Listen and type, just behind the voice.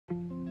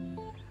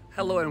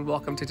Hello and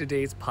welcome to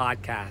today's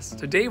podcast.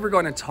 Today we're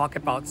going to talk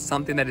about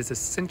something that is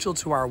essential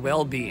to our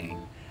well-being,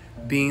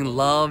 being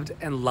loved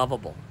and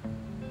lovable.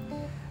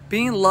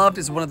 Being loved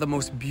is one of the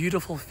most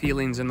beautiful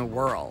feelings in the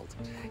world.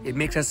 It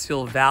makes us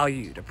feel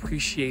valued,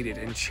 appreciated,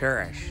 and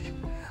cherished.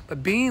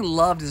 But being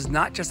loved is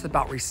not just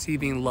about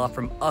receiving love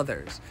from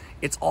others.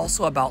 It's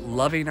also about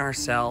loving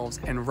ourselves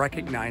and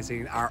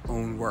recognizing our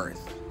own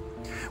worth.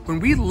 When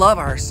we love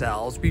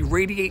ourselves, we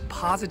radiate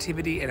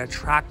positivity and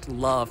attract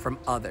love from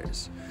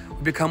others.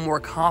 We become more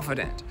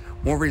confident,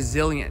 more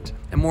resilient,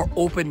 and more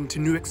open to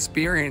new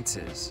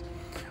experiences.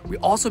 We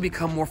also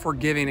become more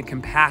forgiving and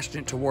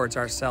compassionate towards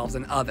ourselves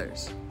and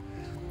others.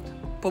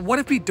 But what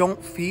if we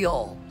don't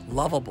feel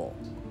lovable?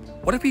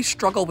 What if we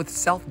struggle with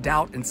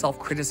self-doubt and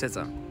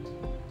self-criticism?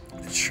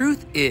 The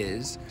truth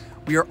is,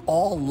 we are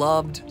all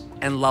loved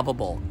and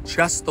lovable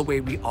just the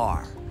way we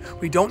are.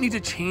 We don't need to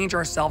change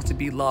ourselves to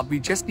be loved. We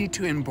just need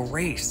to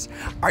embrace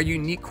our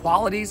unique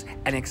qualities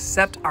and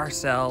accept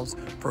ourselves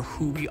for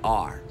who we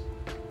are.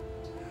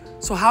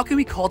 So how can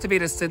we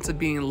cultivate a sense of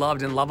being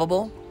loved and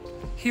lovable?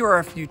 Here are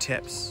a few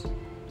tips.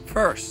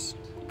 First,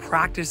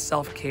 practice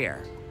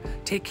self-care.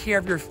 Take care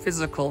of your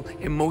physical,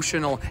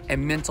 emotional,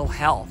 and mental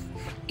health.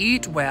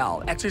 Eat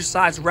well,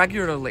 exercise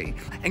regularly,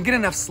 and get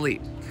enough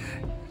sleep.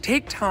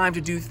 Take time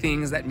to do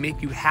things that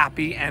make you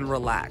happy and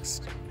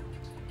relaxed.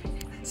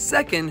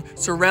 Second,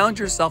 surround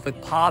yourself with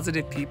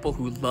positive people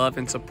who love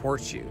and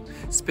support you.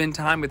 Spend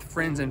time with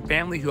friends and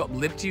family who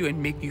uplift you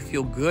and make you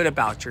feel good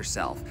about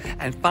yourself.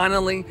 And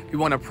finally, you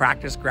want to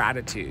practice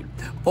gratitude.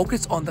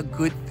 Focus on the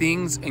good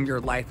things in your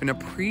life and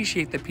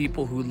appreciate the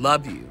people who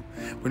love you.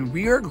 When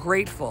we are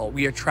grateful,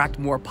 we attract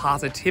more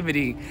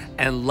positivity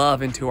and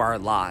love into our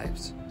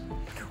lives.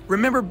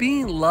 Remember,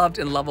 being loved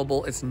and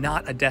lovable is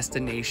not a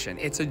destination,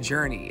 it's a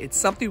journey. It's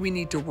something we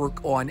need to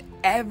work on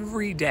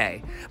every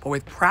day. But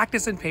with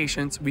practice and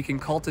patience, we can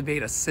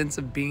cultivate a sense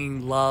of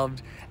being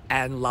loved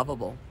and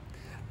lovable.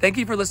 Thank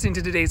you for listening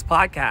to today's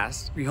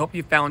podcast. We hope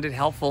you found it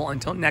helpful.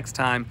 Until next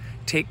time,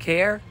 take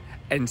care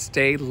and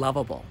stay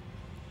lovable.